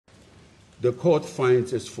The court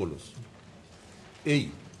finds as follows. A,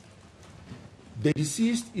 the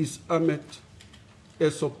deceased is Ahmed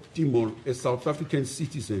Timol, a South African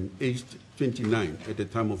citizen, aged 29 at the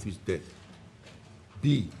time of his death.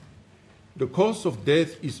 B, the cause of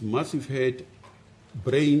death is massive head,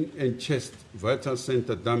 brain and chest vital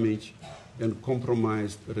center damage and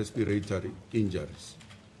compromised respiratory injuries.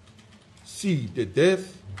 C, the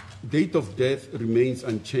date of death remains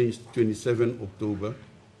unchanged, 27 October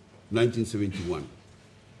 1971.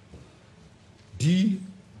 D,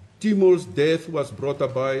 Timol's death was brought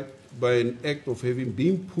about by an act of having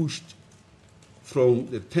been pushed from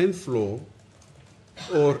the 10th floor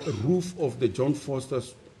or roof of the John Foster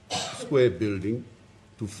Square building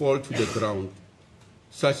to fall to the ground,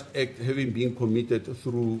 such act having been committed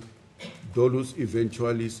through dolus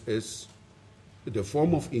eventualis as the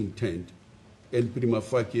form of intent and prima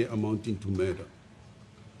facie amounting to murder.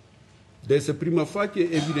 There's a prima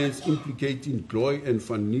facie evidence implicating Gloy and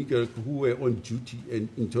Van Niekerk, who were on duty and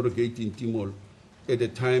interrogating Timol at the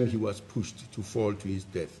time he was pushed to fall to his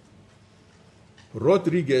death.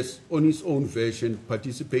 Rodriguez, on his own version,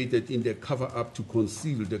 participated in the cover-up to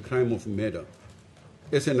conceal the crime of murder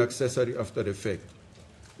as an accessory after the fact,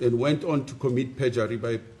 and went on to commit perjury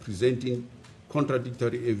by presenting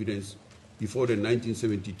contradictory evidence before the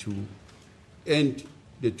 1972 and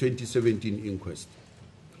the 2017 inquest.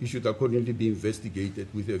 He should accordingly be investigated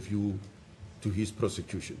with a view to his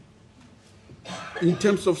prosecution. In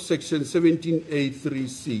terms of Section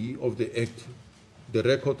 17A3C of the Act, the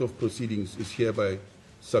record of proceedings is hereby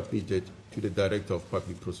submitted to the Director of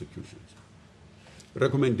Public Prosecutions.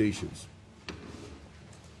 Recommendations.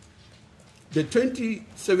 The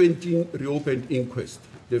 2017 reopened inquest,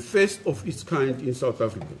 the first of its kind in South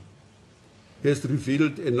Africa, has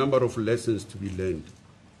revealed a number of lessons to be learned.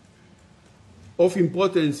 Of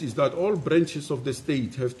importance is that all branches of the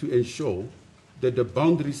state have to ensure that the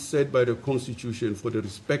boundaries set by the Constitution for the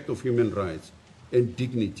respect of human rights and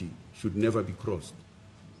dignity should never be crossed.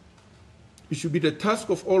 It should be the task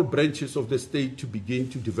of all branches of the state to begin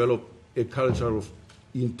to develop a culture of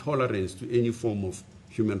intolerance to any form of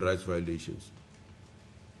human rights violations.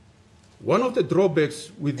 One of the drawbacks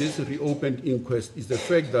with this reopened inquest is the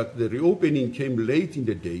fact that the reopening came late in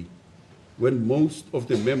the day when most of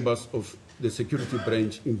the members of the security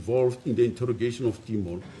branch involved in the interrogation of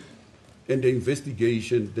Timol and the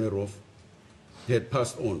investigation thereof had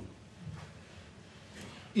passed on.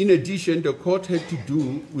 In addition, the court had to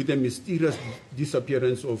do with the mysterious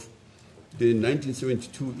disappearance of the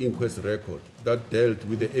 1972 inquest record that dealt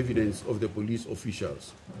with the evidence of the police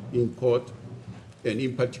officials in court, and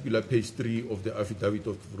in particular page 3 of the affidavit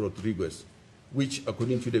of Rodriguez, which,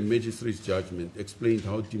 according to the magistrate's judgment, explained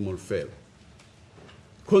how Timol fell.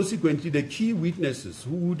 Consequently, the key witnesses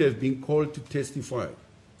who would have been called to testify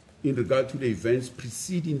in regard to the events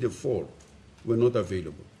preceding the fall were not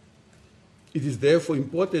available. It is therefore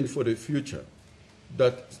important for the future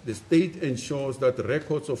that the state ensures that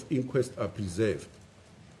records of inquest are preserved,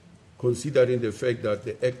 considering the fact that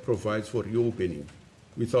the Act provides for reopening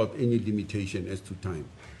without any limitation as to time.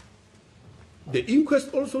 The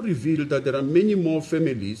inquest also revealed that there are many more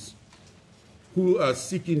families who are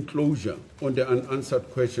seeking closure on the unanswered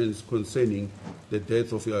questions concerning the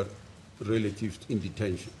death of their relatives in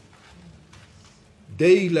detention.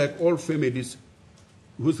 They, like all families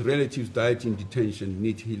whose relatives died in detention,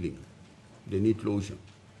 need healing. They need closure.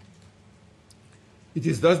 It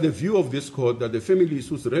is thus the view of this court that the families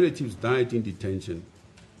whose relatives died in detention,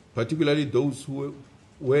 particularly those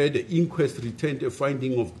where the inquest returned a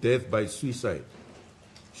finding of death by suicide,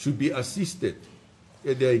 should be assisted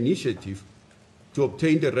at their initiative to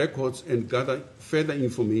obtain the records and gather further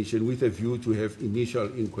information with a view to have initial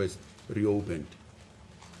inquest reopened.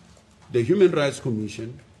 The Human Rights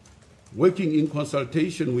Commission, working in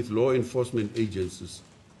consultation with law enforcement agencies,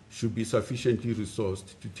 should be sufficiently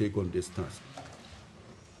resourced to take on this task.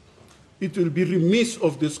 It will be remiss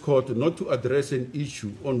of this court not to address an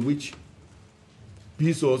issue on which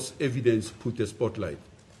Bizos' evidence put a spotlight.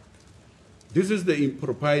 This is the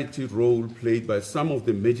impropriety role played by some of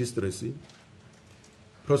the magistracy,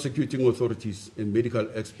 prosecuting authorities, and medical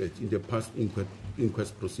experts in the past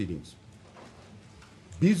inquest proceedings.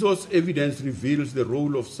 Bizos' evidence reveals the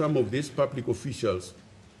role of some of these public officials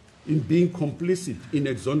in being complicit in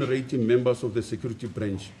exonerating members of the security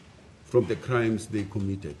branch from the crimes they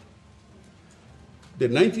committed. The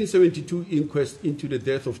 1972 inquest into the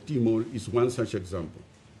death of Timol is one such example.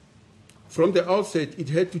 From the outset, it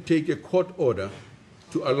had to take a court order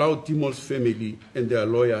to allow Timol's family and their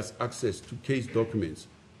lawyers access to case documents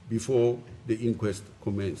before the inquest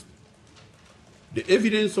commenced. The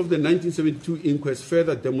evidence of the 1972 inquest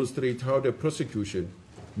further demonstrates how the prosecution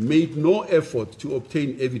made no effort to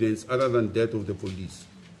obtain evidence other than that of the police,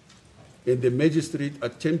 and the magistrate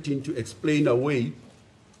attempting to explain away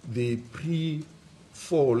the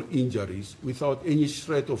pre-fall injuries without any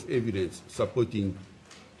shred of evidence supporting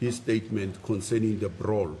his statement concerning the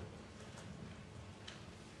brawl.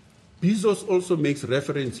 Bezos also makes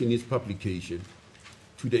reference in his publication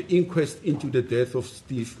to the inquest into the death of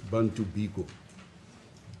Steve Bantu Biko.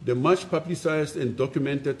 The much publicized and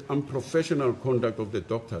documented unprofessional conduct of the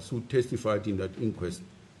doctors who testified in that inquest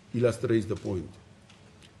illustrates the point.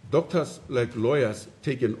 Doctors, like lawyers,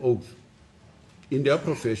 take an oath. In their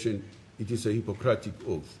profession, it is a Hippocratic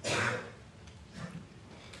oath.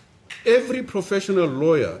 Every professional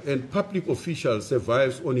lawyer and public official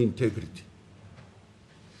survives on integrity.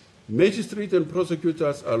 Magistrates and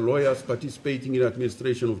prosecutors are lawyers participating in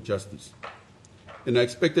administration of justice and are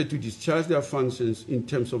expected to discharge their functions in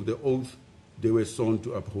terms of the oath they were sworn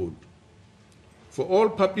to uphold. For all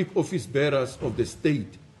public office bearers of the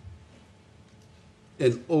state,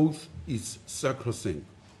 an oath is sacrosanct.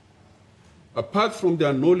 Apart from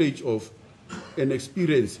their knowledge of and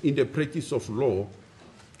experience in the practice of law,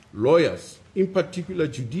 lawyers, in particular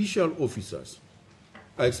judicial officers,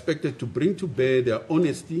 are expected to bring to bear their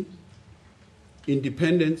honesty,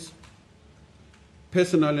 independence,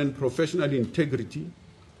 personal and professional integrity,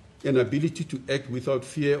 and ability to act without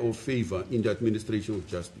fear or favor in the administration of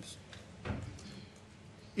justice.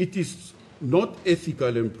 It is not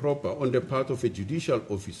ethical and proper on the part of a judicial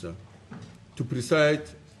officer to preside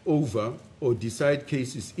over or decide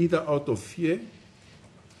cases either out of fear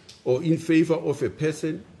or in favor of a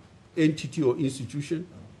person, entity, or institution,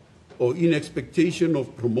 or in expectation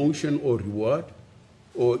of promotion or reward,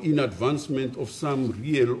 or in advancement of some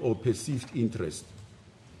real or perceived interest.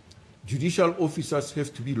 Judicial officers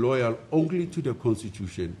have to be loyal only to the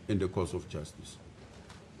Constitution and the cause of justice.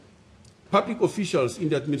 Public officials in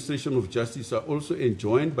the administration of justice are also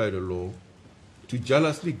enjoined by the law to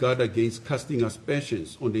jealously guard against casting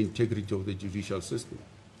aspersions on the integrity of the judicial system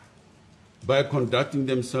by conducting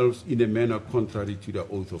themselves in a manner contrary to the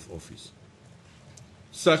oath of office.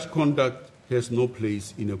 Such conduct has no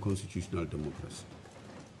place in a constitutional democracy.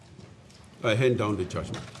 I hand down the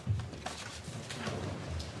judgment.